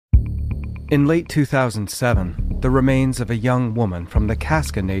In late 2007, the remains of a young woman from the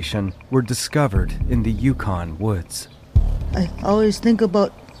Kaska Nation were discovered in the Yukon woods. I always think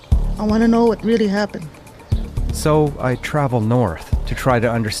about, I want to know what really happened. So I travel north to try to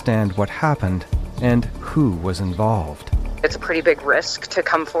understand what happened and who was involved. It's a pretty big risk to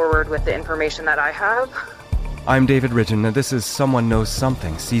come forward with the information that I have. I'm David Ridgen, and this is Someone Knows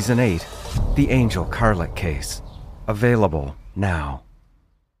Something, Season 8, The Angel Carlick Case. Available now.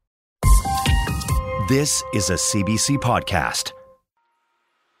 This is a CBC podcast.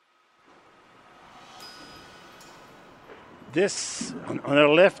 This, on our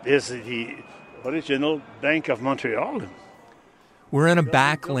left, is the original Bank of Montreal. We're in a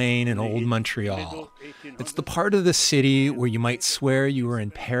back lane in Old Montreal. It's the part of the city where you might swear you were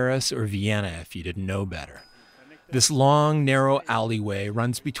in Paris or Vienna if you didn't know better. This long, narrow alleyway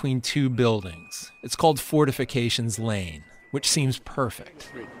runs between two buildings. It's called Fortifications Lane, which seems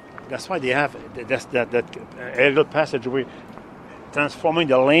perfect. That's why they have that aerial passageway transforming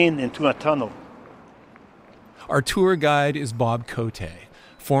the lane into a tunnel. Our tour guide is Bob Cote,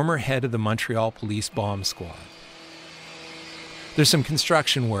 former head of the Montreal Police Bomb Squad. There's some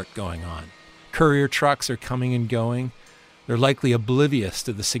construction work going on. Courier trucks are coming and going. They're likely oblivious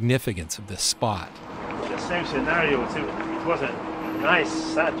to the significance of this spot. The same scenario, it was a nice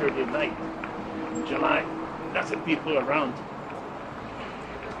Saturday night in July. Lots of people around.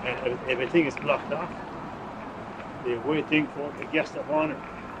 And everything is blocked off. They're waiting for the guest of honor,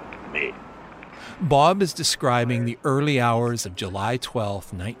 me. Bob is describing the early hours of July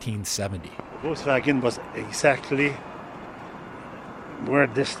 12, 1970. The Volkswagen was exactly where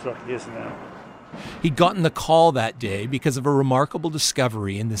this truck is now. He'd gotten the call that day because of a remarkable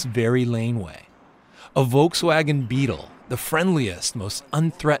discovery in this very laneway. A Volkswagen Beetle, the friendliest, most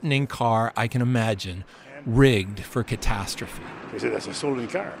unthreatening car I can imagine, rigged for catastrophe. They said that's a stolen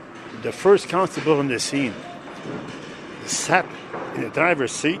car. The first constable on the scene sat in the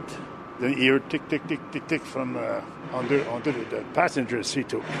driver's seat. Then he heard tick, tick, tick, tick, tick from under the passenger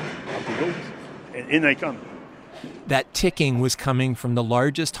seat of the boat. And in I come. That ticking was coming from the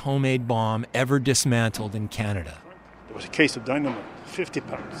largest homemade bomb ever dismantled in Canada. There was a case of dynamite, 50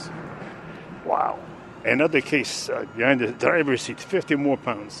 pounds. Wow. Another case behind the driver's seat, 50 more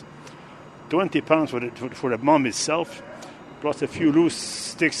pounds. 20 pounds for the bomb itself, plus a few loose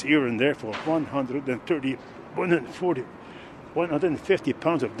sticks here and there for 130, 140, 150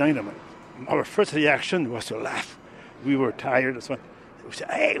 pounds of dynamite. Our first reaction was to laugh. We were tired. So we said,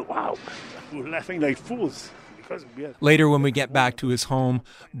 hey, wow. We were laughing like fools. Later, when we get back to his home,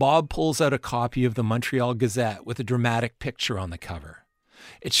 Bob pulls out a copy of the Montreal Gazette with a dramatic picture on the cover.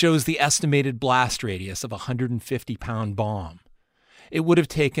 It shows the estimated blast radius of a 150-pound bomb. It would have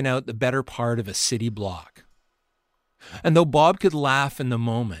taken out the better part of a city block. And though Bob could laugh in the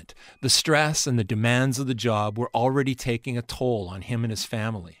moment, the stress and the demands of the job were already taking a toll on him and his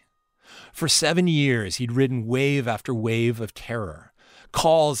family. For 7 years, he'd ridden wave after wave of terror,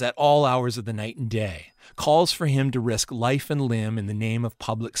 calls at all hours of the night and day, calls for him to risk life and limb in the name of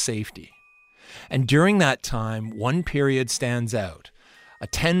public safety. And during that time, one period stands out, a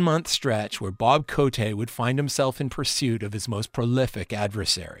 10-month stretch where Bob Cote would find himself in pursuit of his most prolific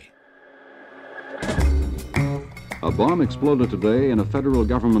adversary. A bomb exploded today in a federal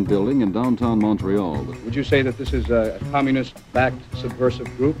government building in downtown Montreal. Would you say that this is a communist-backed subversive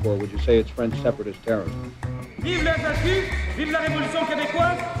group, or would you say it's French separatist terrorism? Vive les fascistes! Vive la Révolution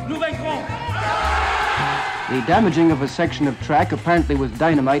québécoise! Nous vaincrons! The damaging of a section of track, apparently with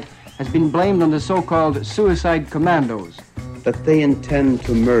dynamite, has been blamed on the so-called suicide commandos. That they intend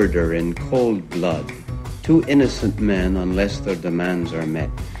to murder in cold blood two innocent men unless their demands are met.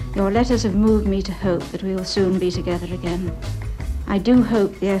 Your letters have moved me to hope that we will soon be together again. I do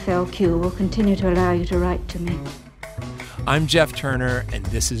hope the FLQ will continue to allow you to write to me. I'm Jeff Turner, and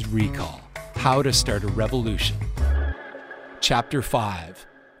this is Recall, How to Start a Revolution. Chapter 5,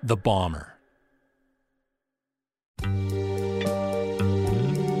 The Bomber.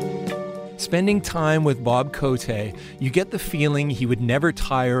 Spending time with Bob Cote, you get the feeling he would never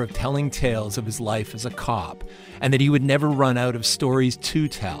tire of telling tales of his life as a cop, and that he would never run out of stories to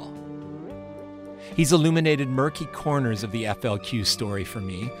tell. He's illuminated murky corners of the FLQ story for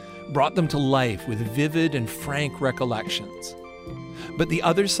me, brought them to life with vivid and frank recollections. But the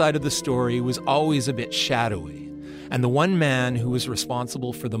other side of the story was always a bit shadowy, and the one man who was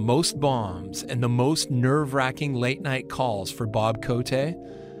responsible for the most bombs and the most nerve-wracking late-night calls for Bob Cote,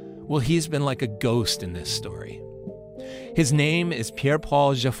 well, he's been like a ghost in this story. His name is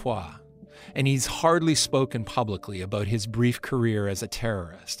Pierre-Paul Geoffroy, and he's hardly spoken publicly about his brief career as a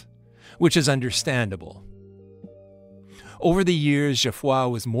terrorist, which is understandable. Over the years, Geoffroy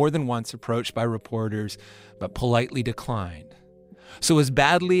was more than once approached by reporters, but politely declined. So as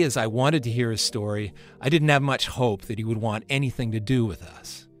badly as I wanted to hear his story, I didn't have much hope that he would want anything to do with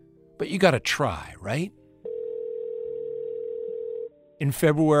us. But you gotta try, right? In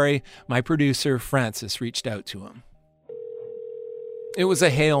February, my producer, Francis, reached out to him. It was a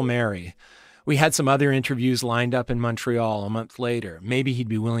Hail Mary. We had some other interviews lined up in Montreal a month later. Maybe he'd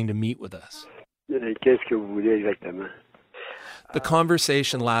be willing to meet with us. Qu'est-ce que vous voulez exactement? The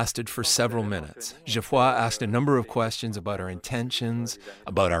conversation lasted for several minutes. Geoffroy asked a number of questions about our intentions,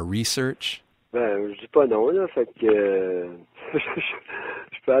 about our research. Je dis pas non, là, fait que je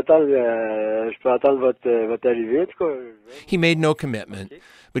peux attendre votre arrivée, en tout cas. He made no commitment,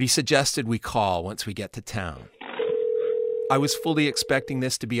 but he suggested we call once we get to town. I was fully expecting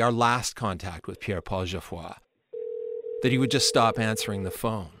this to be our last contact with Pierre-Paul Geoffroy, that he would just stop answering the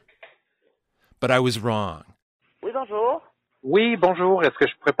phone. But I was wrong. Oui, bonjour. Oui, bonjour. Est-ce que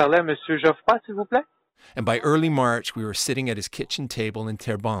je pourrais parler à Monsieur Geoffroy, s'il vous plaît? And by early March, we were sitting at his kitchen table in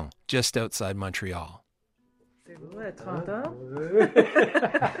Terrebonne, just outside Montreal. C'est vrai, 30 ans?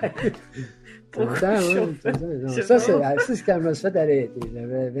 30 ans, oui. Ça, c'est quand je me suis fait arrêter.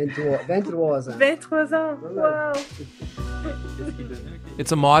 J'avais 23 ans. 23 ans, wow!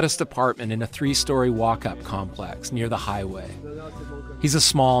 It's a modest apartment in a 3-story walk-up complex near the highway. He's a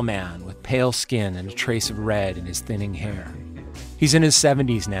small man with pale skin and a trace of red in his thinning hair. He's in his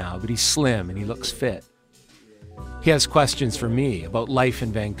 70s now, but he's slim and he looks fit. He has questions for me about life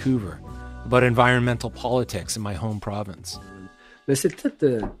in Vancouver, about environmental politics in my home province. Mais c'est tout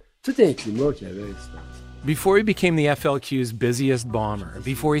un climat qu'il y avait. Before he became the FLQ's busiest bomber,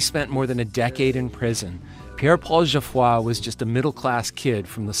 before he spent more than a decade in prison, Pierre-Paul Geoffroy was just a middle-class kid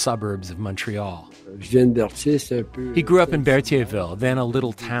from the suburbs of Montreal. He grew up in Berthierville, then a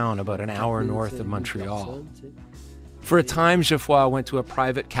little town about an hour north of Montreal. For a time, Geoffroy went to a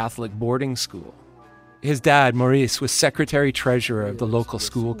private Catholic boarding school. His dad, Maurice, was secretary-treasurer of the local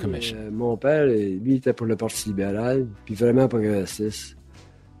school commission. Mon père, lui, était pour le Parti libéral, puis vraiment progressiste.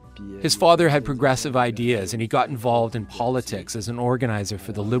 His father had progressive ideas, and he got involved in politics as an organizer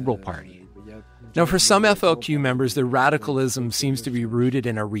for the Liberal Party. Now, for some FLQ members, their radicalism seems to be rooted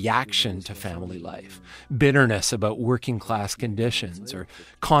in a reaction to family life, bitterness about working-class conditions, or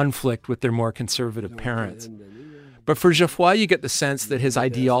conflict with their more conservative parents. But for Geoffroy, you get the sense that his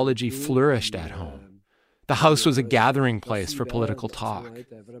ideology flourished at home. The house was a gathering place for political talk.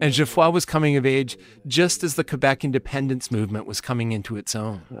 And Geoffroy was coming of age just as the Quebec independence movement was coming into its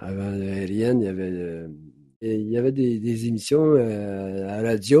own. Avant l'aérienne, il y avait des émissions à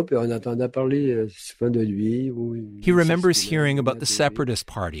la radio, puis on entendait parler souvent de lui. He remembers hearing about the Separatist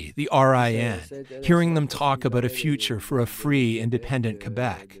Party, the RIN, hearing them talk about a future for a free, independent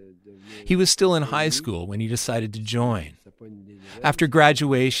Quebec. He was still in high school when he decided to join. After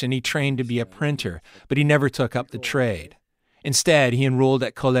graduation, he trained to be a printer, but he never took up the trade. Instead, he enrolled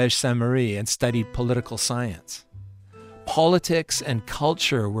at Collège Saint-Marie and studied political science. Politics and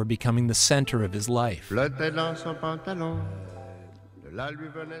culture were becoming the center of his life. On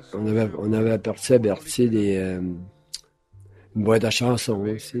avait apporté à Berthier des boîtes à chansons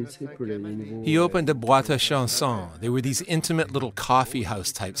aussi, pour les nouveaux. He opened a boîte à chansons. They were these intimate little coffee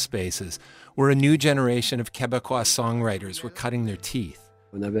house type spaces where a new generation of Québécois songwriters were cutting their teeth.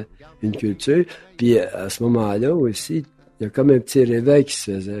 On avait une culture, puis à ce moment-là aussi, il y a comme un petit réveil qui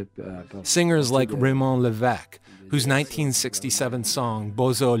se faisait. Singers like Raymond Lévesque, whose 1967 song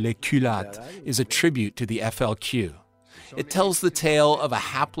Bozo les culottes is a tribute to the FLQ. It tells the tale of a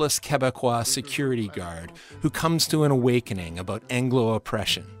hapless Québécois security guard who comes to an awakening about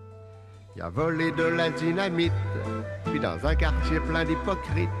Anglo-oppression. Il a volé de la dynamite, puis dans un quartier plein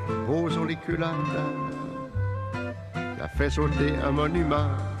d'hypocrites, Bozo les culottes. Il a fait sauter un monument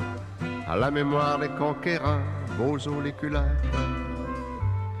à la mémoire des conquérants, Bozo les culottes.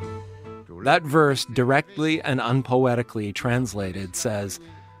 That verse, directly and unpoetically translated, says,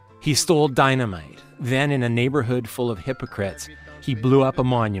 he stole dynamite. Then, in a neighborhood full of hypocrites, he blew up a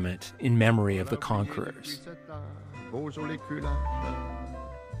monument in memory of the conquerors.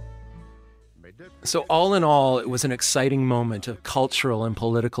 So all in all, it was an exciting moment of cultural and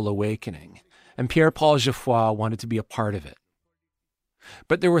political awakening, and Pierre-Paul Geoffroy wanted to be a part of it.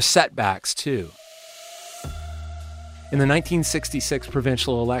 But there were setbacks, too. In the 1966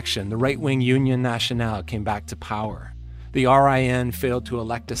 provincial election, the right-wing Union Nationale came back to power. The RIN failed to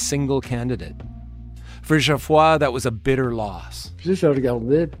elect a single candidate. For Geoffroy, that was a bitter loss. Plus je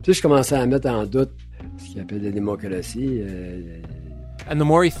regardais, plus je commençais à mettre en doute ce qu'il appelle la démocratie. And the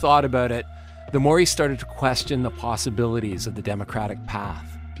more he thought about it, the more he started to question the possibilities of the democratic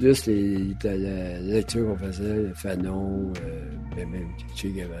path. Plus la lecture qu'on faisait, Fanon, même Che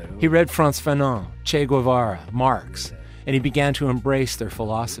Guevara. He read Frantz Fanon, Che Guevara, Marx, and he began to embrace their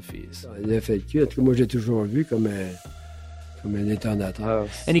philosophies. Le FLQ, en tout cas, moi j'ai toujours vu comme un détonateur.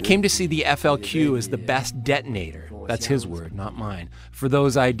 And he came to see the FLQ as the best detonator, that's his word, not mine, for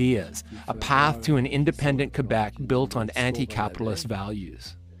those ideas, a path to an independent Quebec built on anti-capitalist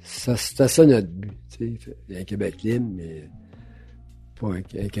values. C'était ça notre but, tu sais, un Québec libre, mais pas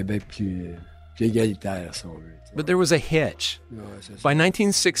un Québec plus égalitaire, si on veut. But there was a hitch. By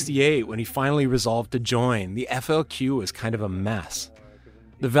 1968, when he finally resolved to join, the FLQ was kind of a mess.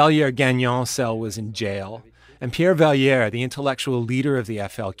 The Valliere-Gagnon cell was in jail, and Pierre Valliere, the intellectual leader of the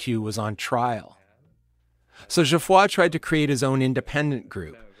FLQ, was on trial. So Geoffroy tried to create his own independent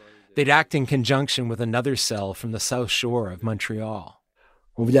group. They'd act in conjunction with another cell from the South Shore of Montreal.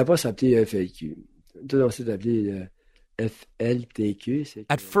 On voulait pas s'appeler FLQ. Tout on s'est appelé FLTQ.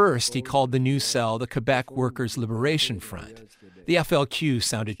 At first, he called the new cell the Quebec Workers' Liberation Front. The FLQ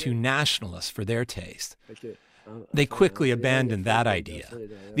sounded too nationalist for their taste. They quickly abandoned that idea.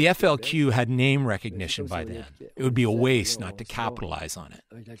 The FLQ had name recognition by then. It would be a waste not to capitalize on it.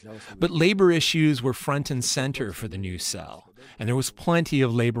 But labor issues were front and center for the new cell, and there was plenty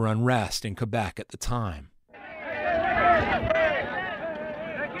of labor unrest in Quebec at the time.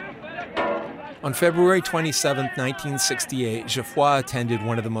 On February 27, 1968, Geoffroy attended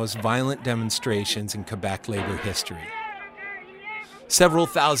one of the most violent demonstrations in Quebec labor history. Several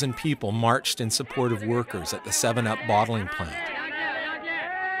thousand people marched in support of workers at the 7-Up bottling plant.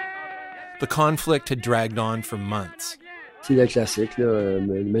 The conflict had dragged on for months. C'est le classique, là,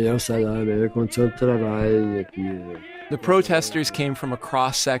 meilleur salaire, meilleure condition de travail, et puis. The protesters came from a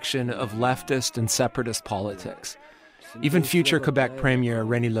cross-section of leftist and separatist politics. Even future Quebec Premier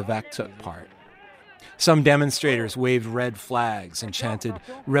René Lévesque took part. Some demonstrators waved red flags and chanted,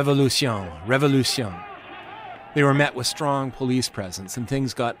 "Révolution, Révolution." They were met with strong police presence, and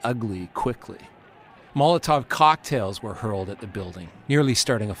things got ugly quickly. Molotov cocktails were hurled at the building, nearly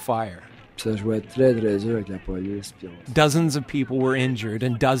starting a fire. Ça jouait très, très dur avec la police. Dozens of people were injured,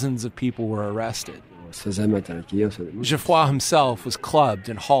 and dozens of people were arrested. On se faisait matraquer. Geoffroy himself was clubbed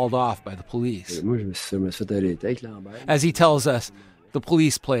and hauled off by the police. Moi, je me suis fait arrêter avec Lambert. As he tells us, the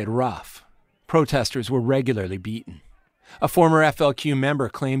police played rough. Protesters were regularly beaten. A former FLQ member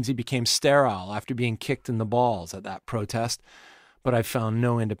claims he became sterile after being kicked in the balls at that protest, but I've found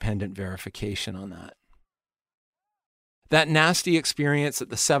no independent verification on that. That nasty experience at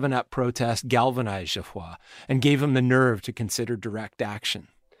the 7-Up protest galvanized Geoffroy and gave him the nerve to consider direct action.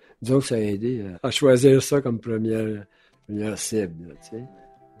 Donc, ça a aidé à choisir ça comme première cible, tu sais.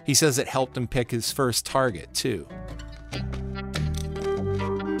 He says it helped him pick his first target, too.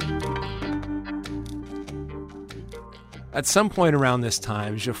 At some point around this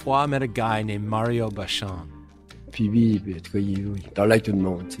time, Geoffroy met a guy named Mario Bachand. Puis lui, en tout cas, il parlait avec tout le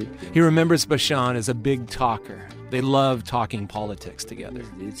monde, tu sais. He remembers Bachand as a big talker. They loved talking politics together.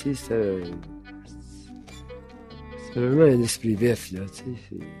 Tu sais, c'est vraiment un esprit vif, là, tu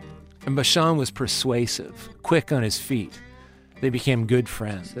sais. And Bachand was persuasive, quick on his feet. They became good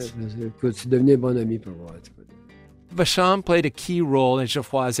friends. C'est devenu un bon ami pour moi, tu vois. Bachand played a key role in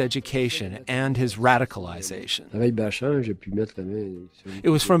Geoffroy's education and his radicalization. Avec Bachand, j'ai pu mettre la main sur... It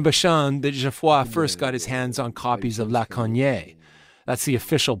was from Bachand that Geoffroy first got his hands on copies of La Cognée. That's the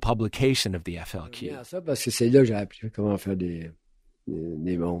official publication of the FLQ. Ça, parce que c'est là que j'ai appris comment faire des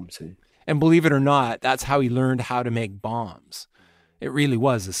bombes, tu sais. And believe it or not, that's how he learned how to make bombs. It really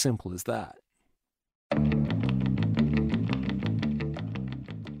was as simple as that.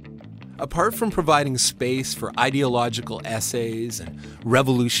 Apart from providing space for ideological essays and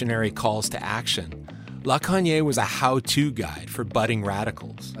revolutionary calls to action, La Cognée was a how-to guide for budding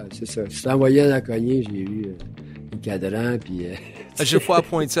radicals. C'est ça. Si t'envoyais La Cognée, j'ai eu un cadran, puis... As Geoffroy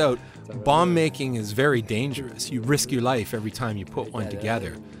points out, bomb making is very dangerous. You risk your life every time you put one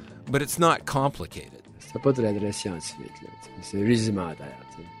together. But it's not complicated. C'est pas très, très scientifique, là. C'est rudimentaire,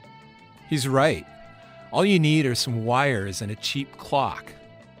 tu sais. He's right. All you need are some wires and a cheap clock.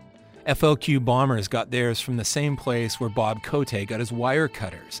 FLQ bombers got theirs from the same place where Bob Cote got his wire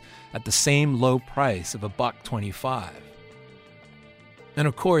cutters, at the same low price of $1.25. And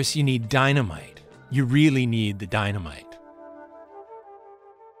of course, you need dynamite. You really need the dynamite.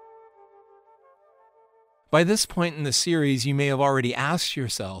 By this point in the series, you may have already asked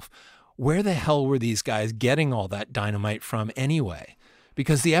yourself, where the hell were these guys getting all that dynamite from anyway?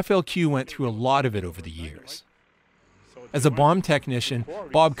 Because the FLQ went through a lot of it over the years. As a bomb technician,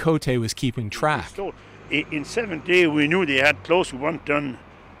 Bob Cote was keeping track. So in 70, we knew they had close to 1 ton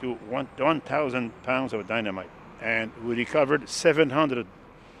to 1,000 pounds of dynamite. And we recovered 700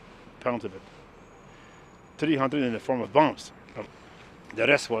 pounds of it. 300 in the form of bombs. The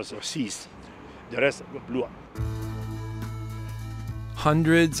rest was seized. The rest blew up.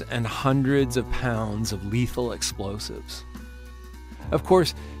 Hundreds and hundreds of pounds of lethal explosives. Of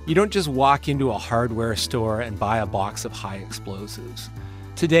course, you don't just walk into a hardware store and buy a box of high explosives.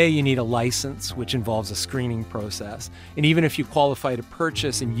 Today, you need a license, which involves a screening process. And even if you qualify to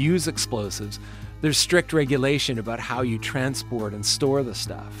purchase and use explosives, there's strict regulation about how you transport and store the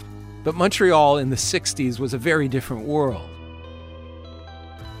stuff. But Montreal in the 60s was a very different world.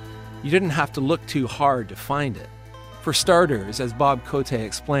 You didn't have to look too hard to find it. For starters, as Bob Cote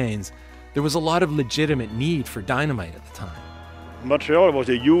explains, there was a lot of legitimate need for dynamite at the time. Montreal was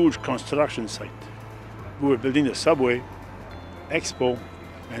a huge construction site. We were building the subway, Expo,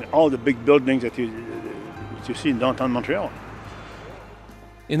 and all the big buildings that you see in downtown Montreal.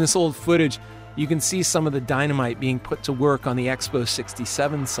 In this old footage, you can see some of the dynamite being put to work on the Expo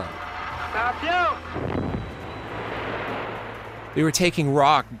 67 site. They were taking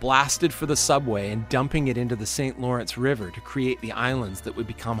rock blasted for the subway and dumping it into the St. Lawrence River to create the islands that would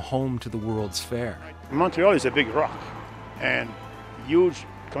become home to the World's Fair. Montreal is a big rock, and huge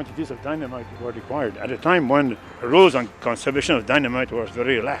quantities of dynamite were required at a time when rules on conservation of dynamite were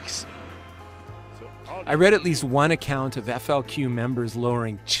very relaxed. I read at least one account of FLQ members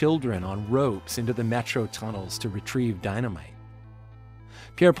lowering children on ropes into the metro tunnels to retrieve dynamite.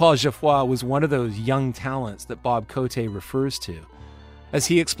 Pierre-Paul Geoffroy was one of those young talents that Bob Cote refers to. As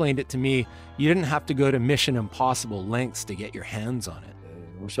he explained it to me, you didn't have to go to Mission Impossible lengths to get your hands on it.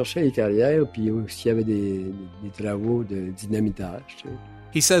 On cherchait les carrières, puis aussi il y avait des travaux de dynamitage.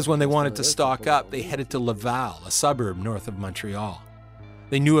 He says when they wanted to stock up, they headed to Laval, a suburb north of Montreal.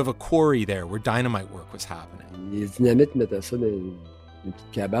 They knew of a quarry there where dynamite work was happening. Les dynamites mettaient ça dans une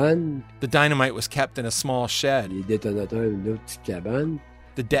petite cabane. The dynamite was kept in a small shed. Les détonateurs dans une autre petite cabane.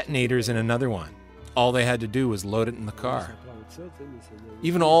 The detonators in another one. All they had to do was load it in the car.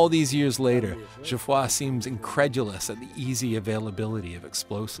 Even all these years later, Geoffroy seems incredulous at the easy availability of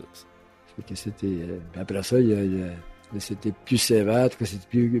explosives. Après ça, c'était plus sévère, c'était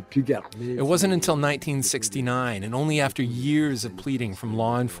plus gardé. It wasn't until 1969, and only after years of pleading from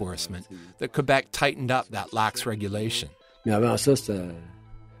law enforcement, that Quebec tightened up that lax regulation. Mais avant ça,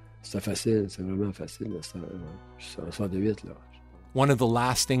 c'était facile, c'était vraiment facile. En 68, là. One of the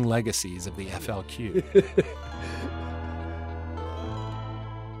lasting legacies of the FLQ.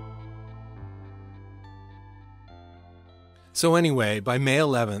 So anyway, by May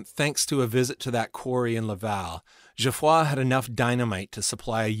 11th, thanks to a visit to that quarry in Laval, Geoffroy had enough dynamite to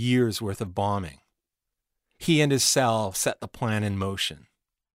supply a year's worth of bombing. He and his cell set the plan in motion.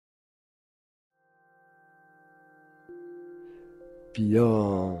 Puis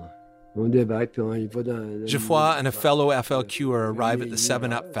là, on débarque, puis on y va dans... Geoffroy and a fellow FLQer arrive at the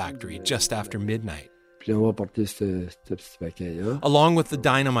 7-Up factory just after midnight. Puis on va porter ce petit paquet-là. Along with the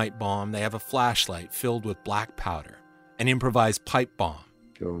dynamite bomb, they have a flashlight filled with black powder, an improvised pipe bomb.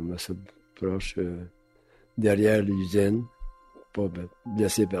 Puis on met ça proche derrière l'usine, pas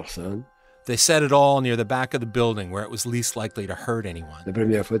blesser personne. They set it all near the back of the building where it was least likely to hurt anyone. La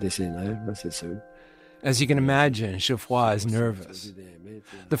première fois, t'es sénère, c'est sûr. As you can imagine, Geoffroy is nervous.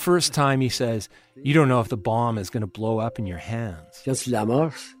 The first time, he says, you don't know if the bomb is going to blow up in your hands. Quand tu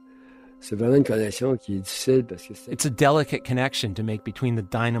l'amorces, c'est vraiment une connexion qui est difficile parce que it's a delicate connection to make between the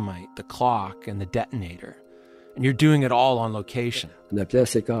dynamite, the clock, and the detonator. And you're doing it all on location. On appelait à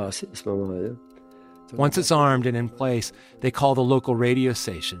CKC à ce moment-là. Once it's armed and in place, they call the local radio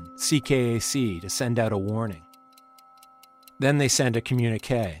station, CKAC, to send out a warning. Then they send a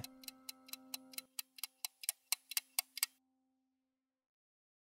communique.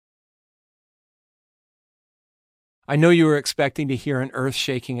 I know you were expecting to hear an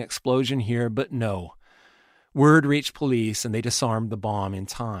earth-shaking explosion here, but no. Word reached police and they disarmed the bomb in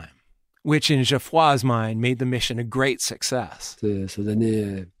time, which in Geoffroy's mind made the mission a great success. Ça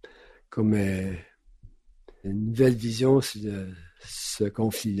donnait comme une nouvelle vision sur ce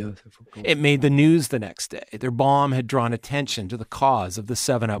conflit-là. It made the news the next day. Their bomb had drawn attention to the cause of the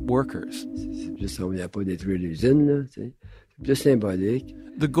 7-Up workers. C'est juste, on ne voulait pas détruire l'usine, là, c'est plus symbolique.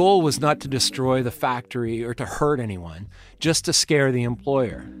 The goal was not to destroy the factory or to hurt anyone, just to scare the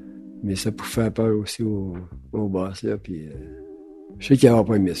employer. Mais ça pour faire peur aussi au boss, là, puis je sais qu'il n'avait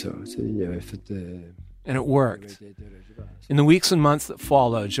pas aimé ça. Il avait fait... And it worked. In the weeks and months that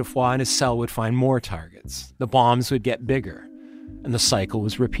followed, Geoffroy and his cell would find more targets. The bombs would get bigger, and the cycle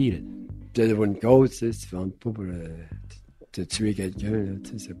was repeated. Tu as une cause, tu ne vends pas pour te tuer quelqu'un,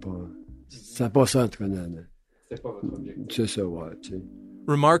 c'est pas ça en tout cas. C'est ça, ouais, tu sais.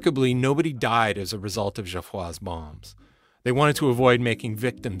 Remarkably, nobody died as a result of Geoffroy's bombs. They wanted to avoid making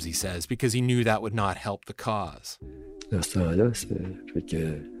victims, he says, because he knew that would not help the cause. Dans ce temps-là,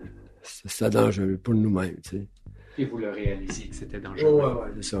 c'est dangereux pour nous-mêmes, tu sais. Et vous le réalisiez que c'était dangereux.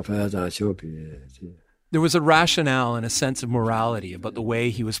 Ouais, c'est ça, faire attention, puis, tu sais. There was a rationale and a sense of morality about the way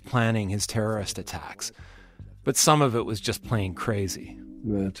he was planning his terrorist attacks, but some of it was just plain crazy.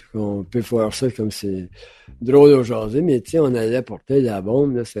 En tout cas, on peut voir ça comme c'est drôle aujourd'hui, mais tu sais, on allait porter la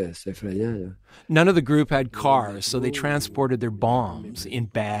bombe, là, c'est effrayant, là. None of the group had cars, so they transported their bombs in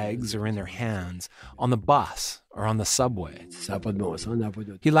bags or in their hands on the bus or on the subway. Ça n'a pas de bon sens, on n'a pas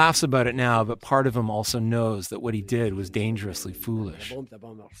de... He laughs about it now, but part of him also knows that what he did was dangerously foolish.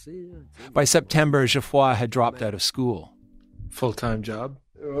 By September, Geoffroy had dropped out of school. Full-time job?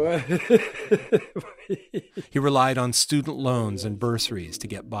 He relied on student loans and bursaries to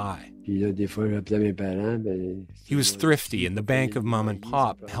get by. He was thrifty, and the bank of Mom and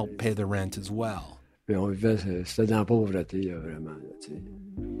Pop helped pay the rent as well.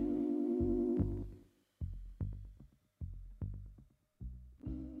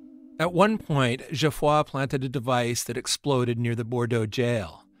 At one point, Geoffroy planted a device that exploded near the Bordeaux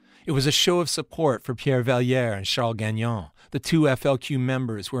jail. It was a show of support for Pierre Valliere and Charles Gagnon. The two FLQ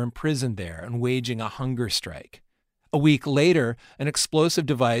members were imprisoned there and waging a hunger strike. A week later, an explosive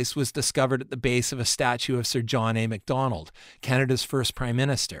device was discovered at the base of a statue of Sir John A. Macdonald, Canada's first Prime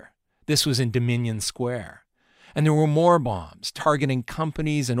Minister. This was in Dominion Square. And there were more bombs targeting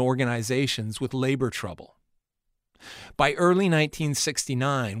companies and organizations with labor trouble. By early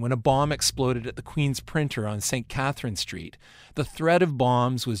 1969, when a bomb exploded at the Queen's Printer on St. Catherine Street, the threat of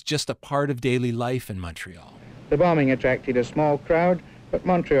bombs was just a part of daily life in Montreal. The bombing attracted a small crowd, but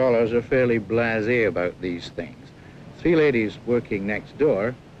Montrealers are fairly blasé about these things. Three ladies working next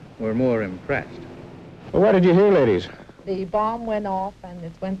door were more impressed. Well, what did you hear, ladies? The bomb went off, and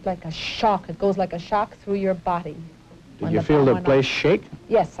it went like a shock. It goes like a shock through your body. Did you feel the place shake?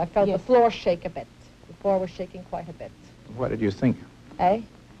 Yes, I felt the floor shake a bit. The floor was shaking quite a bit. What did you think? I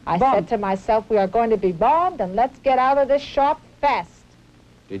said to myself, we are going to be bombed, and let's get out of this shop fast.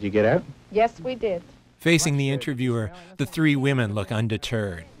 Did you get out? Yes, we did. Facing the interviewer, the three women look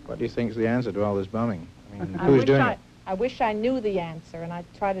undeterred. What do you think is the answer to all this bombing? I mean, who's doing it? I wish I knew the answer, and I'd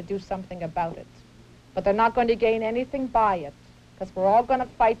try to do something about it. But they're not going to gain anything by it, because we're all going to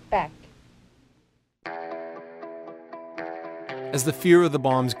fight back. As the fear of the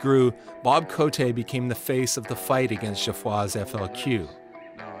bombs grew, Bob Cote became the face of the fight against Geoffroy's FLQ.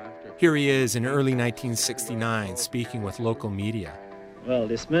 Here he is in early 1969, speaking with local media. Well,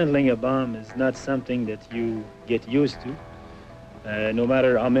 dismantling a bomb is not something that you get used to, no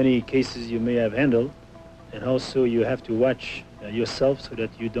matter how many cases you may have handled. And also you have to watch yourself so that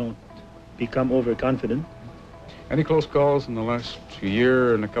you don't become overconfident. Any close calls in the last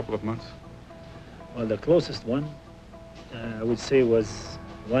year and a couple of months? Well, the closest one, I would say, was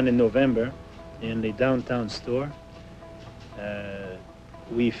one in November in the downtown store.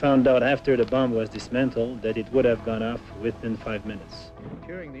 We found out after the bomb was dismantled that it would have gone off within 5 minutes.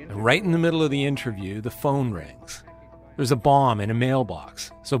 And right in the middle of the interview, the phone rings. There's a bomb in a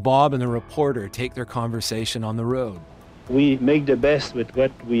mailbox, so Bob and the reporter take their conversation on the road. We make the best with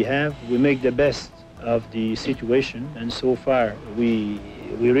what we have. We make the best of the situation, and so far we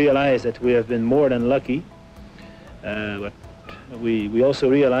realize that we have been more than lucky, but we also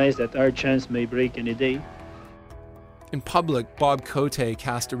realize that our chance may break any day. In public, Bob Cote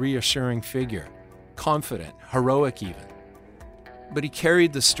cast a reassuring figure, confident, heroic even. But he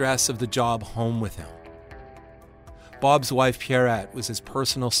carried the stress of the job home with him. Bob's wife Pierrette was his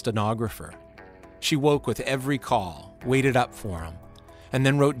personal stenographer. She woke with every call, waited up for him, and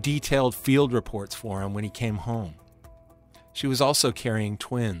then wrote detailed field reports for him when he came home. She was also carrying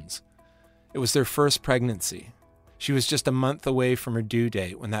twins. It was their first pregnancy. She was just a month away from her due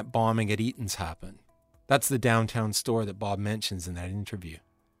date when that bombing at Eaton's happened. That's the downtown store that Bob mentions in that interview.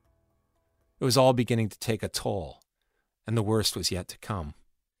 It was all beginning to take a toll, and the worst was yet to come.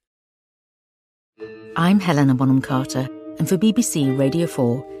 I'm Helena Bonham Carter, and for BBC Radio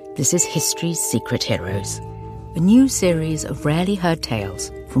 4, this is History's Secret Heroes, a new series of rarely heard tales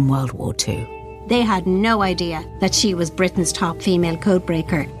from World War II. They had no idea that she was Britain's top female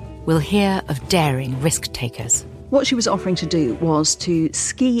codebreaker. We'll hear of daring risk-takers. What she was offering to do was to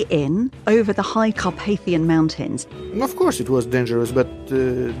ski in over the high Carpathian Mountains. Of course it was dangerous, but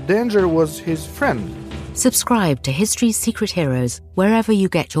danger was his friend. Subscribe to History's Secret Heroes wherever you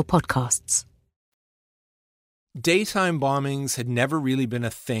get your podcasts. Daytime bombings had never really been a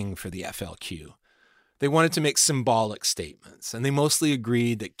thing for the FLQ. They wanted to make symbolic statements, and they mostly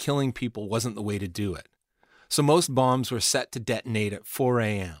agreed that killing people wasn't the way to do it. So most bombs were set to detonate at 4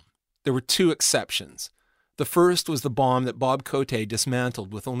 a.m. There were two exceptions. The first was the bomb that Bob Cote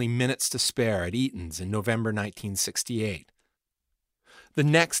dismantled with only minutes to spare at Eaton's in November 1968. The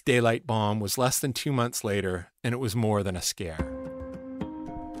next daylight bomb was less than 2 months later, and it was more than a scare.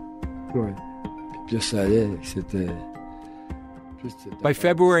 By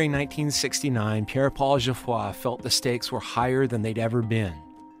February 1969, Pierre-Paul Geoffroy felt the stakes were higher than they'd ever been,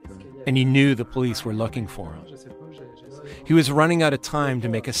 and he knew the police were looking for him. He was running out of time to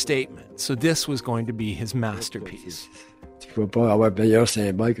make a statement, so this was going to be his masterpiece.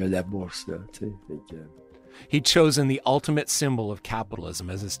 He'd chosen the ultimate symbol of capitalism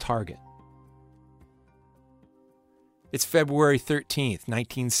as his target. It's February 13th,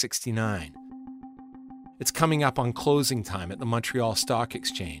 1969. It's coming up on closing time at the Montreal Stock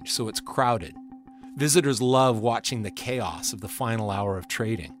Exchange, so it's crowded. Visitors love watching the chaos of the final hour of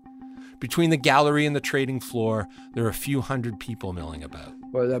trading. Between the gallery and the trading floor, there are a few hundred people milling about.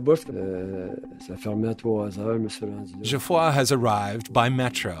 Geoffroy has arrived by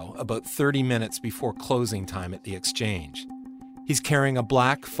metro about 30 minutes before closing time at the exchange. He's carrying a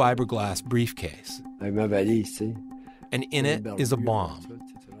black fiberglass briefcase. And in it is a bomb.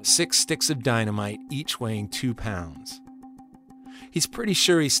 6 sticks of dynamite, each weighing 2 pounds. He's pretty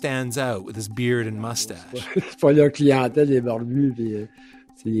sure he stands out with his beard and mustache.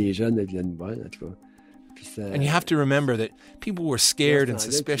 And you have to remember that people were scared and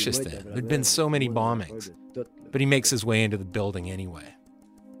suspicious then. There'd been so many bombings. But he makes his way into the building anyway.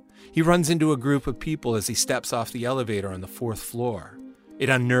 He runs into a group of people as he steps off the elevator on the 4th floor. It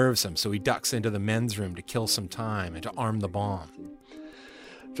unnerves him, so he ducks into the men's room to kill some time and to arm the bomb.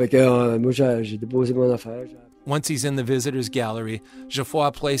 Once he's in the visitors' gallery, Geoffroy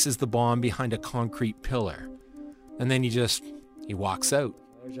places the bomb behind a concrete pillar. And then he walks out.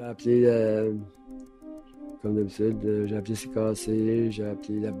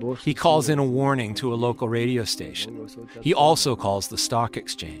 He calls in a warning to a local radio station. He also calls the stock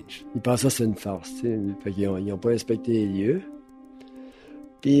exchange.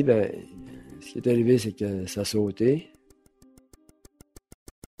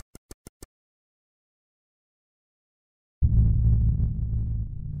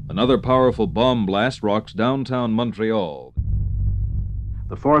 Another powerful bomb blast rocks downtown Montreal.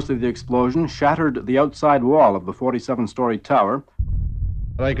 The force of the explosion shattered the outside wall of the 47-story tower.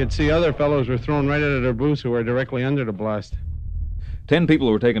 I could see other fellows were thrown right out of their booths who were directly under the blast. 10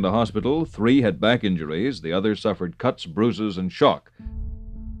 people were taken to hospital, 3 had back injuries, the others suffered cuts, bruises, and shock.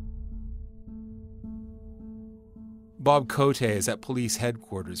 Bob Cote is at police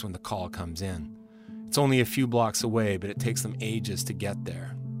headquarters when the call comes in. It's only a few blocks away, but it takes them ages to get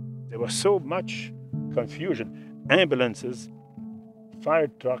there. There was so much confusion. Ambulances, fire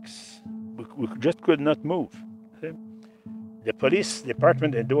trucks, we just could not move. The police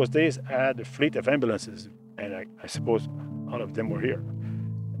department in those days had a fleet of ambulances, and I suppose all of them were here.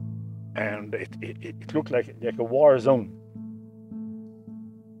 And it looked like a war zone.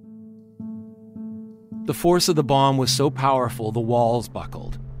 The force of the bomb was so powerful the walls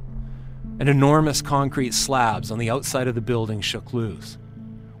buckled. And enormous concrete slabs on the outside of the building shook loose.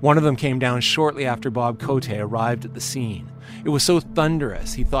 One of them came down shortly after Bob Cote arrived at the scene. It was so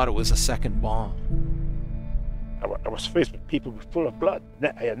thunderous, he thought it was a second bomb. I was faced with people full of blood.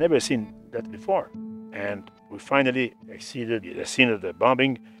 I had never seen that before. And we finally exceeded the scene of the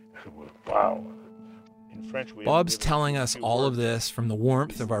bombing. Wow. In French, Bob's telling us all of this from the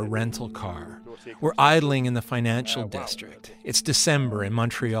warmth of our rental car. We're idling in the financial district. It's December in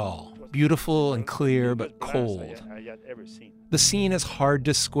Montreal. Beautiful and clear, but cold. The scene is hard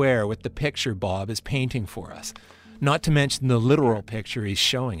to square with the picture Bob is painting for us, not to mention the literal picture he's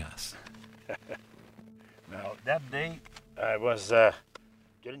showing us. Now, that day, I was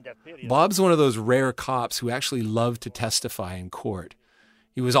during that period. Bob's one of those rare cops who actually love to testify in court.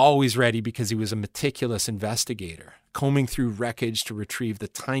 He was always ready because he was a meticulous investigator, combing through wreckage to retrieve the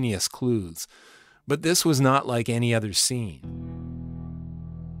tiniest clues. But this was not like any other scene.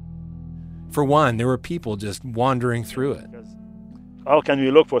 For one, there were people just wandering through it. How can we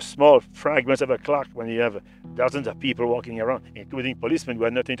look for small fragments of a clock when you have dozens of people walking around, including policemen who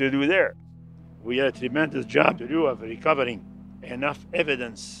had nothing to do there? We had a tremendous job to do of recovering enough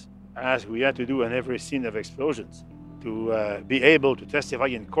evidence, as we had to do on every scene of explosions, to be able to testify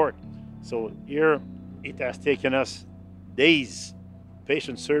in court. So here, it has taken us days,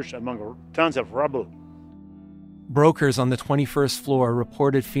 patient search among tons of rubble. Brokers on the 21st floor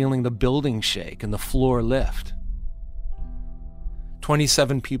reported feeling the building shake and the floor lift.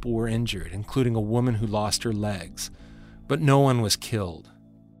 27 people were injured, including a woman who lost her legs, but no one was killed.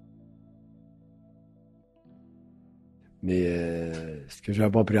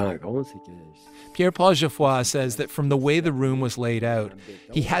 Pierre-Paul Geoffroy says that from the way the room was laid out,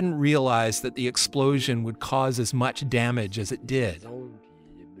 he hadn't realized that the explosion would cause as much damage as it did.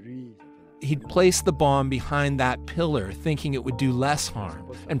 He'd placed the bomb behind that pillar, thinking it would do less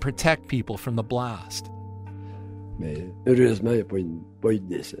harm and protect people from the blast.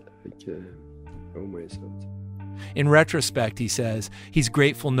 In retrospect, he says, he's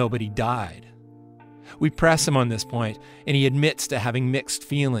grateful nobody died. We press him on this point, and he admits to having mixed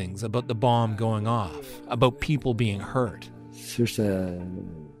feelings about the bomb going off, about people being hurt. He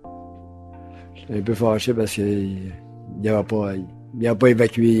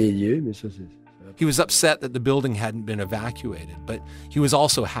was upset that the building hadn't been evacuated, but he was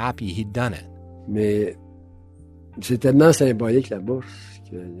also happy he'd done it.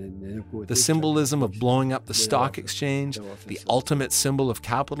 The symbolism of blowing up the stock exchange, the ultimate symbol of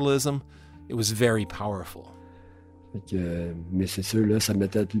capitalism, it was very powerful.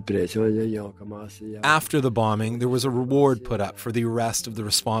 After the bombing, there was a reward put up for the arrest of the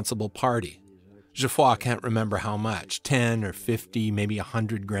responsible party. Geoffroy can't remember how much, 10 or 50, maybe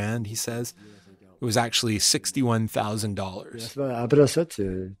 100 grand, he says. It was actually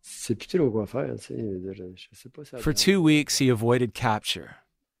 $61,000. For 2 weeks, he avoided capture.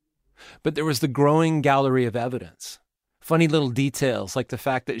 But there was the growing gallery of evidence. Funny little details like the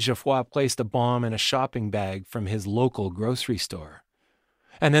fact that Geoffroy placed a bomb in a shopping bag from his local grocery store.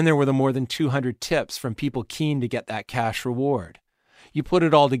 And then there were the more than 200 tips from people keen to get that cash reward. You put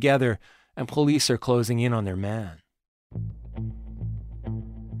it all together, and police are closing in on their man.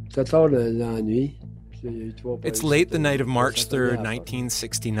 It's late the night of March 3rd,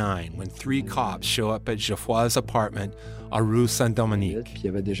 1969, when 3 cops show up at Geoffroy's apartment on Rue Saint-Dominique.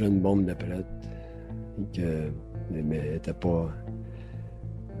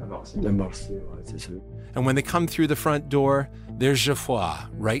 And when they come through the front door, there's Geoffroy,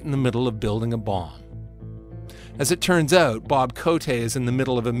 right in the middle of building a bomb. As it turns out, Bob Cote is in the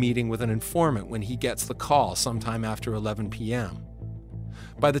middle of a meeting with an informant when he gets the call sometime after 11 p.m.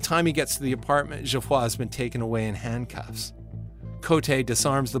 By the time he gets to the apartment, Geoffroy has been taken away in handcuffs. Cote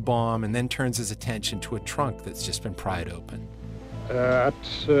disarms the bomb and then turns his attention to a trunk that's just been pried open. At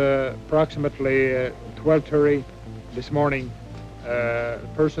approximately 12:30 this morning, a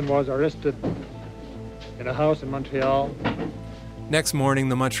person was arrested in a house in Montreal. Next morning,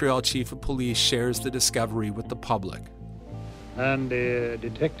 the Montreal chief of police shares the discovery with the public. And the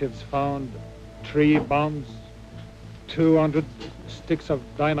detectives found 3 bombs, 200 sticks of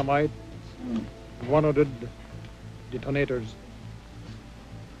dynamite, 100 detonators.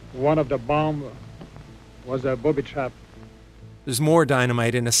 One of the bombs was a booby trap. There's more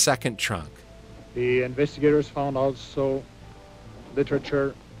dynamite in a second trunk. The investigators found also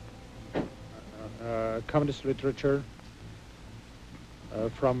literature, communist literature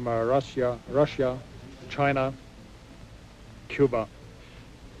from Russia, China, Cuba,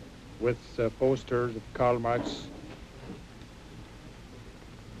 with posters of Karl Marx,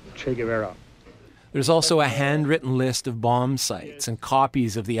 Che Guevara. There's also a handwritten list of bomb sites and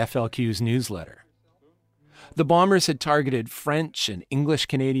copies of the FLQ's newsletter. The bombers had targeted French and English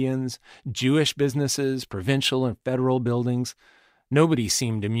Canadians, Jewish businesses, provincial and federal buildings. Nobody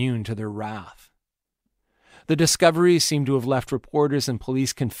seemed immune to their wrath. The discoveries seem to have left reporters and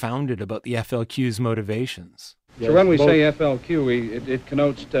police confounded about the FLQ's motivations. So when we say FLQ, it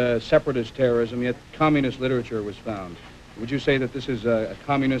connotes separatist terrorism, yet communist literature was found. Would you say that this is a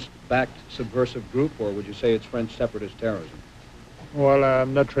communist-backed subversive group, or would you say it's French separatist terrorism? Well,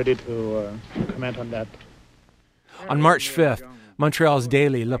 I'm not ready to comment on that. On March 5th, Montreal's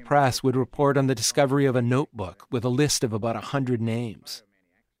daily La Presse would report on the discovery of a notebook with a list of about 100 names.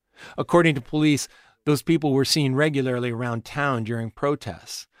 According to police, those people were seen regularly around town during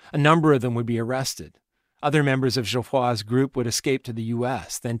protests. A number of them would be arrested. Other members of Geoffroy's group would escape to the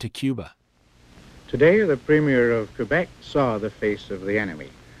U.S., then to Cuba. Today, the Premier of Quebec saw the face of the enemy.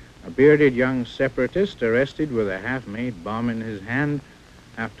 A bearded young separatist arrested with a half-made bomb in his hand.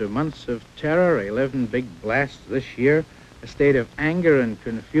 After months of terror, 11 big blasts this year, a state of anger and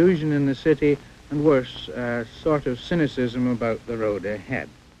confusion in the city, and worse, a sort of cynicism about the road ahead.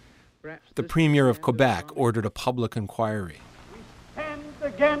 The Premier of Quebec ordered a public inquiry. We stand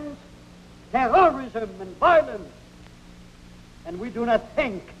against terrorism and violence, and we do not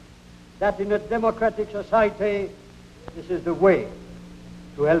think that in a democratic society this is the way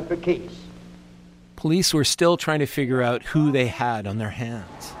to help a case. Police were still trying to figure out who they had on their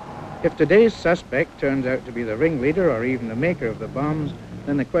hands. If today's suspect turns out to be the ringleader or even the maker of the bombs,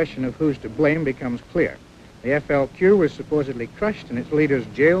 then the question of who's to blame becomes clear. The FLQ was supposedly crushed and its leaders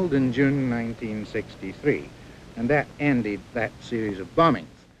jailed in June 1963. and that ended that series of bombings.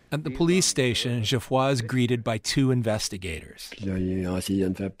 At the police station, Geoffroy is greeted by two investigators.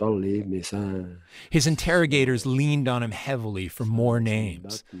 His interrogators leaned on him heavily for more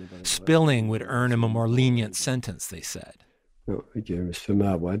names. Spilling would earn him a more lenient sentence, they said. But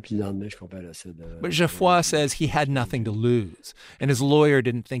Geoffroy says he had nothing to lose, and his lawyer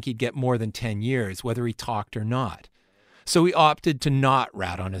didn't think he'd get more than 10 years, whether he talked or not. So he opted to not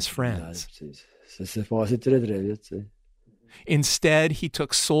rat on his friends. Instead, he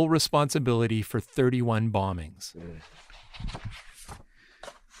took sole responsibility for 31 bombings.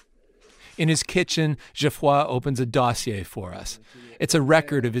 In his kitchen, Geoffroy opens a dossier for us. It's a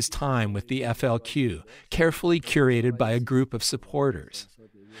record of his time with the FLQ, carefully curated by a group of supporters.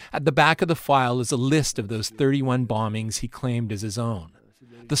 At the back of the file is a list of those 31 bombings he claimed as his own.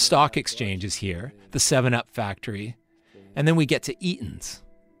 The stock exchange is here, the 7-Up factory, and then we get to Eaton's.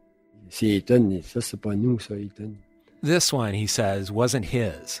 This one, he says, wasn't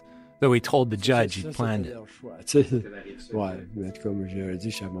his, though he told the judge he'd planned it.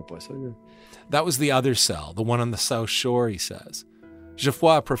 That was the other cell, the one on the South Shore, he says.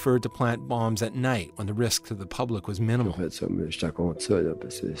 Geoffroy preferred to plant bombs at night when the risk to the public was minimal. But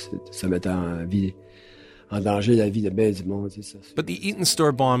the Eaton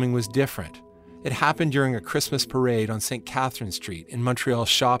store bombing was different. It happened during a Christmas parade on St. Catherine Street in Montreal's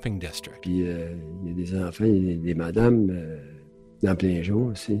shopping district.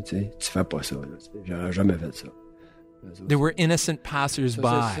 There were innocent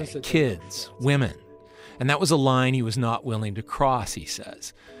passers-by, kids, women. And that was a line he was not willing to cross, he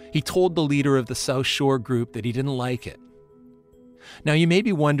says. He told the leader of the South Shore group that he didn't like it. Now, you may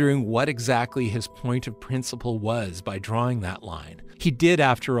be wondering what exactly his point of principle was by drawing that line. He did,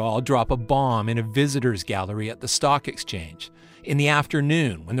 after all, drop a bomb in a visitors' gallery at the stock exchange in the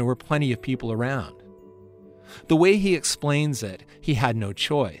afternoon when there were plenty of people around. The way he explains it, he had no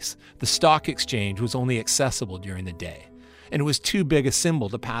choice. The stock exchange was only accessible during the day, and it was too big a symbol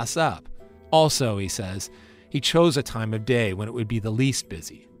to pass up. Also, he says, he chose a time of day when it would be the least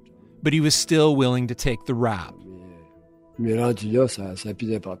busy. But he was still willing to take the rap.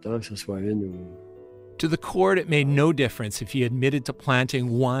 To the court, it made no difference if he admitted to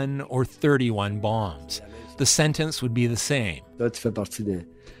planting 1 or 31 bombs. The sentence would be the same.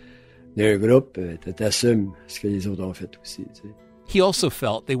 He also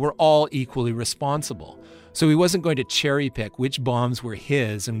felt they were all equally responsible, so he wasn't going to cherry-pick which bombs were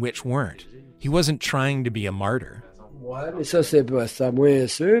his and which weren't. He wasn't trying to be a martyr.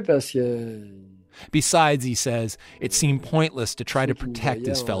 Besides, he says, it seemed pointless to try to protect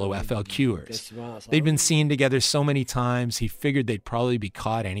his fellow FLQers. They'd been seen together so many times, he figured they'd probably be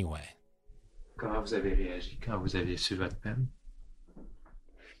caught anyway. Comment vous avez réagi quand vous avez su votre peine?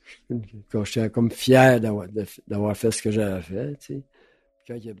 Quand j'étais comme fier d'avoir fait ce que j'avais fait, tu sais.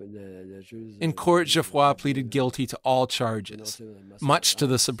 In court, Geoffroy pleaded guilty to all charges, much to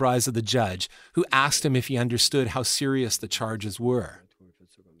the surprise of the judge, who asked him if he understood how serious the charges were.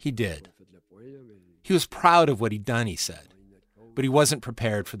 He did. He was proud of what he'd done, he said, but he wasn't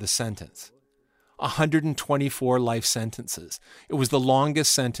prepared for the sentence. 124 life sentences. It was the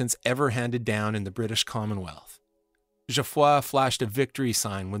longest sentence ever handed down in the British Commonwealth. Geoffroy flashed a victory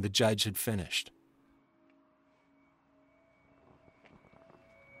sign when the judge had finished.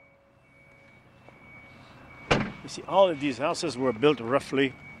 You see, all of these houses were built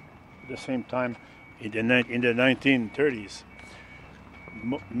roughly at the same time in the 1930s.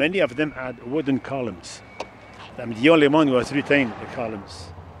 Many of them had wooden columns. I mean, the only one who has retained the columns.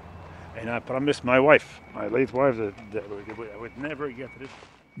 And I promised my wife, my late wife, that I would never get rid of it.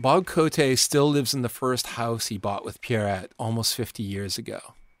 Bob Cote still lives in the first house he bought with Pierrette almost 50 years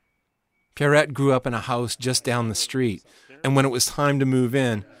ago. Pierrette grew up in a house just down the street, and when it was time to move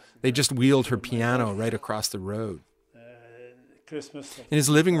in, they just wheeled her piano right across the road. In his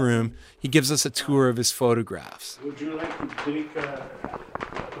living room, he gives us a tour of his photographs. Would you like to make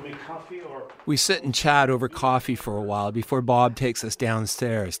coffee or? We sit and chat over coffee for a while before Bob takes us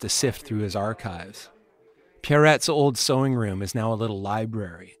downstairs to sift through his archives. Pierrette's old sewing room is now a little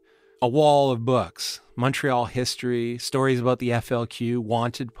library. A wall of books, Montreal history, stories about the FLQ,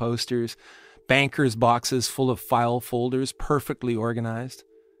 wanted posters, bankers' boxes full of file folders perfectly organized.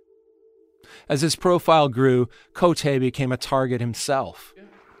 As his profile grew, Cote became a target himself.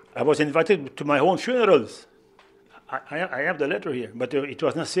 I was invited to my own funerals. I have the letter here, but it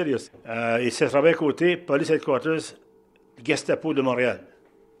was not serious. It says Robert Cote, Police Headquarters, Gestapo de Montréal.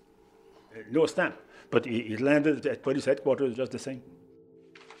 No stamp, but he landed at Police Headquarters just the same.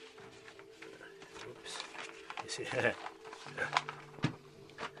 Oops. You see,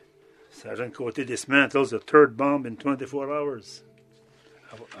 Sergeant Côté dismantles the third bomb in 24 hours.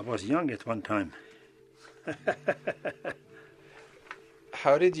 I was young at one time.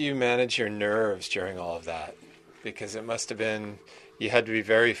 How did you manage your nerves during all of that? Because it must have been, you had to be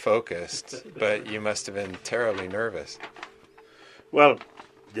very focused, but you must have been terribly nervous. Well,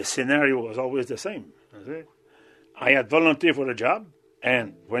 the scenario was always the same. I had volunteered for the job,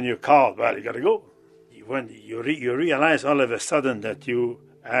 and when you call, well, you got to go. When you realize all of a sudden that you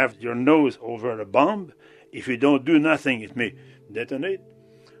have your nose over a bomb, if you don't do nothing, it may detonate.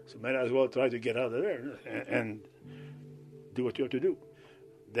 So might as well try to get out of there and do what you have to do.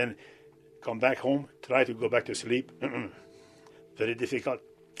 Then come back home, try to go back to sleep. Very difficult.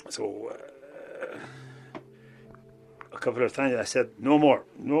 So a couple of times I said, no more.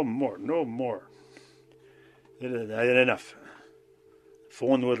 I had enough.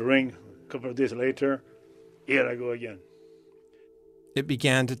 Phone would ring. A couple of days later, here I go again. It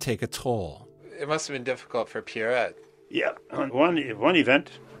began to take a toll. It must have been difficult for Pierrette. Yeah, on one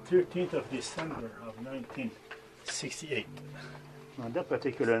event, 13th of December of 1968. On that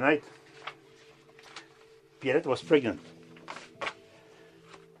particular night, Pierrette was pregnant.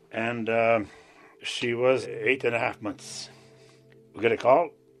 And she was 8.5 months. We got a call.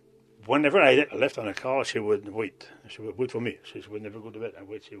 Whenever I left on a call, she would wait. She would wait for me. She would never go to bed.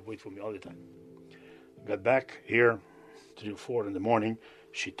 She would wait for me all the time. Got back here, 3 or 4 in the morning.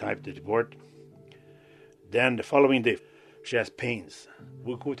 She typed the report. Then the following day, she has pains.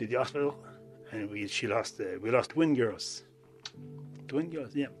 We go to the hospital, and we lost twin girls. Twin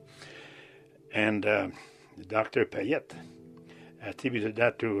girls, yeah. And Dr. Payette attributed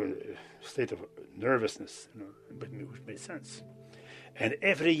that to a state of nervousness, which made sense. And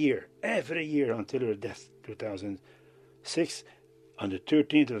every year until her death, 2006, on the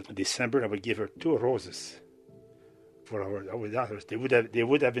 13th of December, I would give her 2 roses for our daughters. They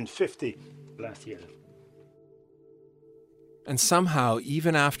would have been 50 last year. And somehow,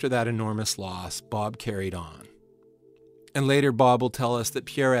 even after that enormous loss, Bob carried on. And later, Bob will tell us that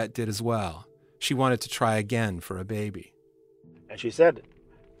Pierrette did as well. She wanted to try again for a baby. And she said,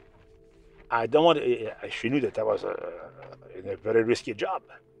 I don't want to, she knew that was a very risky job.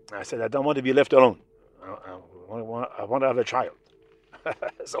 I said, I don't want to be left alone. I want to have a child.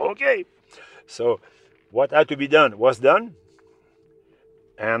 So, okay. So what had to be done was done.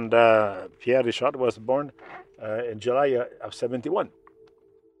 And Pierre Richard was born in July of 71.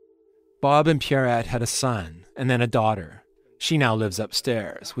 Bob and Pierrette had a son and then a daughter. She now lives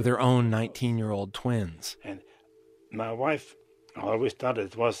upstairs with her own 19-year-old twins. And my wife always thought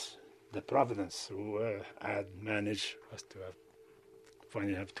it was the Providence who had managed us to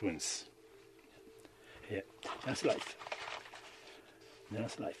finally have twins. Yeah, that's life.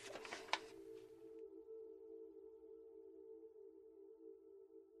 That's life.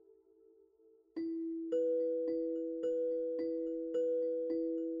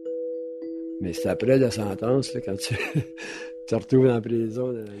 Mais c'est après la sentence, là, quand tu te retrouves en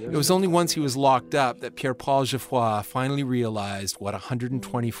prison. It was only once he was locked up that Pierre-Paul Geoffroy finally realized what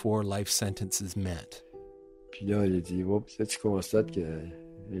 124 life sentences meant. Puis là, il a dit, oups, là, tu constates que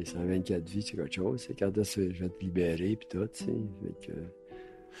les 124 vies, c'est quelque chose. C'est quand est-ce que je vais te libérer, puis tout, tu sais.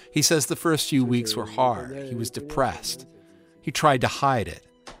 He says the first few weeks were hard. He was depressed. He tried to hide it.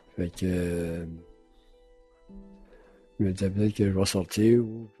 Fait que...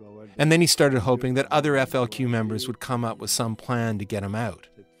 And then he started hoping that other FLQ members would come up with some plan to get him out.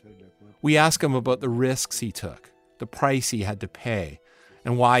 We asked him about the risks he took, the price he had to pay,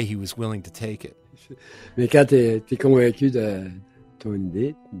 and why he was willing to take it. Mais quand t'es convaincu de ton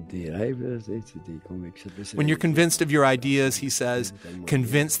idée, tes rêves, t'es convaincu. When you're convinced of your ideas, he says,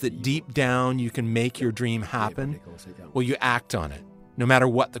 convinced that deep down you can make your dream happen, well, you act on it, no matter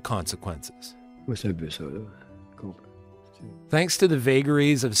what the consequences. C'est un peu ça, là. Thanks to the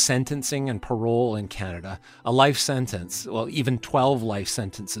vagaries of sentencing and parole in Canada, a life sentence, well, even 12 life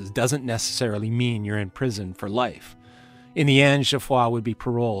sentences, doesn't necessarily mean you're in prison for life. In the end, Geoffroy would be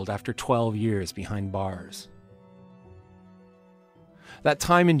paroled after 12 years behind bars. That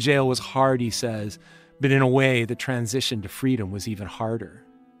time in jail was hard, he says, but in a way, the transition to freedom was even harder.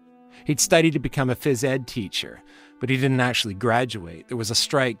 He'd studied to become a phys ed teacher, but he didn't actually graduate. There was a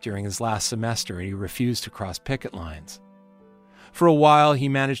strike during his last semester, and he refused to cross picket lines. For a while, he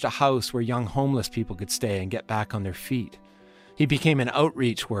managed a house where young homeless people could stay and get back on their feet. He became an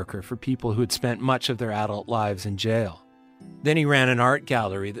outreach worker for people who had spent much of their adult lives in jail. Then he ran an art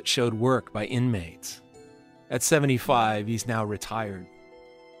gallery that showed work by inmates. At 75, he's now retired.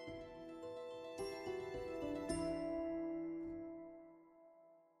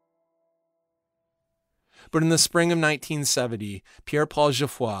 But in the spring of 1970, Pierre-Paul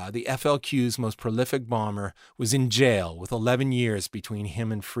Geoffroy, the FLQ's most prolific bomber, was in jail with 11 years between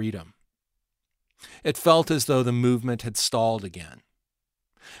him and freedom. It felt as though the movement had stalled again.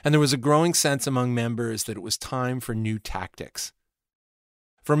 And there was a growing sense among members that it was time for new tactics.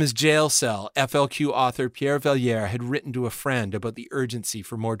 From his jail cell, FLQ author Pierre Valliere had written to a friend about the urgency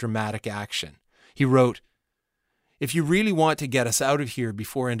for more dramatic action. He wrote, "If you really want to get us out of here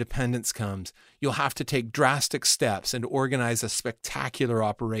before independence comes, you'll have to take drastic steps and organize a spectacular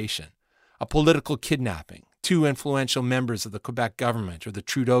operation, a political kidnapping, 2 influential members of the Quebec government or the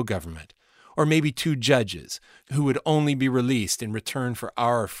Trudeau government, or maybe 2 judges who would only be released in return for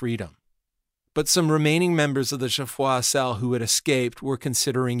our freedom." But some remaining members of the Geoffroy cell who had escaped were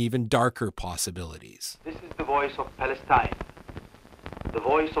considering even darker possibilities. This is the voice of Palestine, the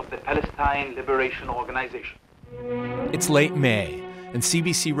voice of the Palestine Liberation Organization. It's late May, and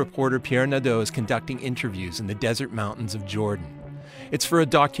CBC reporter Pierre Nadeau is conducting interviews in the desert mountains of Jordan. It's for a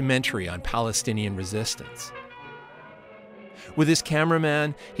documentary on Palestinian resistance. With his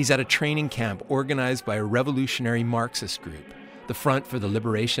cameraman, he's at a training camp organized by a revolutionary Marxist group, the Front for the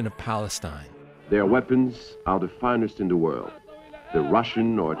Liberation of Palestine. Their weapons are the finest in the world. The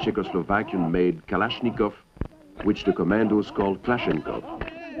Russian or Czechoslovakian-made Kalashnikov, which the commandos call Klashenkov.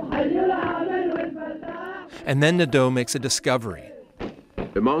 And then Nadeau makes a discovery.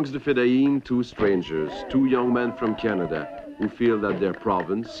 Amongst the Fedayeen, 2 strangers, 2 young men from Canada, who feel that their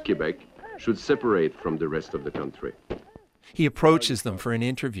province, Quebec, should separate from the rest of the country. He approaches them for an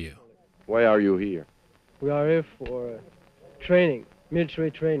interview. Why are you here? We are here for training,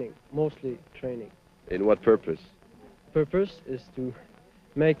 military training, mostly training. In what purpose? Purpose is to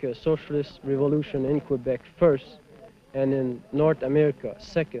make a socialist revolution in Quebec first and in North America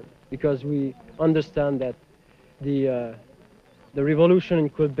second, because we understand that the revolution in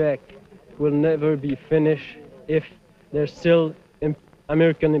Quebec will never be finished if there's still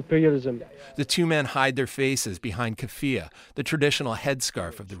American imperialism. The 2 men hide their faces behind keffiyeh, the traditional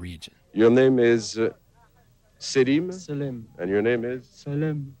headscarf of the region. Your name is Selim? Salim. And your name is?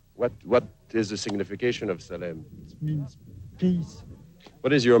 Salem. What is the signification of Salem? It means peace.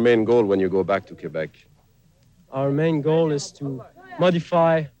 What is your main goal when you go back to Quebec? Our main goal is to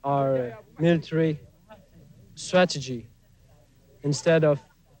modify our military strategy. Instead of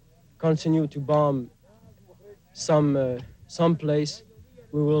continue to bomb some place,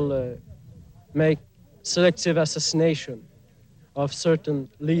 we will make selective assassination of certain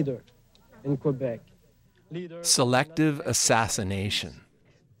leader in Quebec. Selective assassination.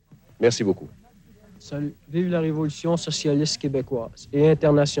 Merci beaucoup. Salut. Vive la révolution socialiste québécoise et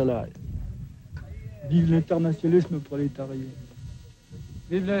internationale. Vive l'internationalisme prolétarien.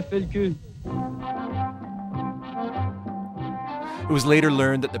 Vive la FLQ. It was later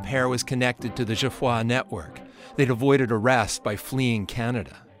learned that the pair was connected to the Geoffroy network. They'd avoided arrest by fleeing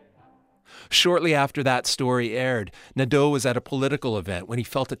Canada. Shortly after that story aired, Nadeau was at a political event when he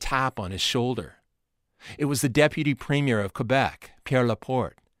felt a tap on his shoulder. It was the Deputy Premier of Quebec, Pierre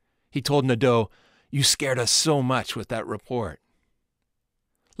Laporte. He told Nadeau, "You scared us so much with that report."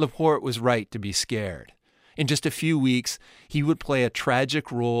 Laporte was right to be scared. In just a few weeks, he would play a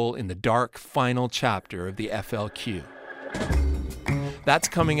tragic role in the dark final chapter of the FLQ. That's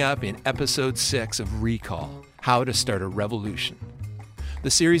coming up in episode 6 of Recall, How to Start a Revolution. The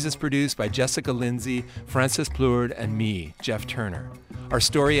series is produced by Jessica Lindsay, Francis Plourde, and me, Jeff Turner. Our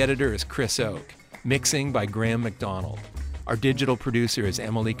story editor is Chris Oak. Mixing by Graham McDonald. Our digital producer is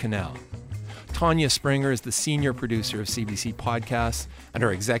Emily Cannell. Tanya Springer is the senior producer of CBC Podcasts, and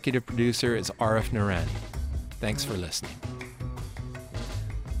our executive producer is Arif Naren. Thanks for listening.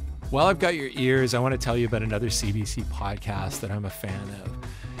 While I've got your ears, I want to tell you about another CBC podcast that I'm a fan of.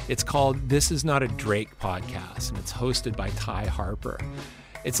 It's called This Is Not a Drake Podcast, and it's hosted by Ty Harper.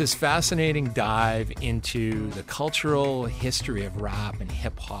 It's this fascinating dive into the cultural history of rap and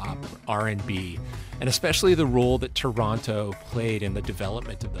hip-hop, R&B, and especially the role that Toronto played in the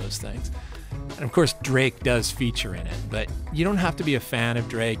development of those things. And of course, Drake does feature in it, but you don't have to be a fan of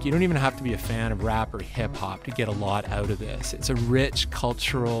Drake. You don't even have to be a fan of rap or hip-hop to get a lot out of this. It's a rich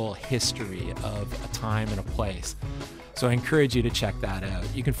cultural history of a time and a place. So I encourage you to check that out.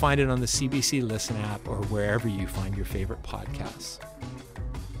 You can find it on the CBC Listen app or wherever you find your favorite podcasts.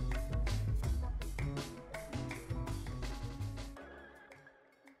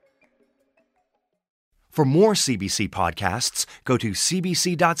 For more CBC podcasts, go to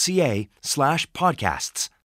cbc.ca/podcasts.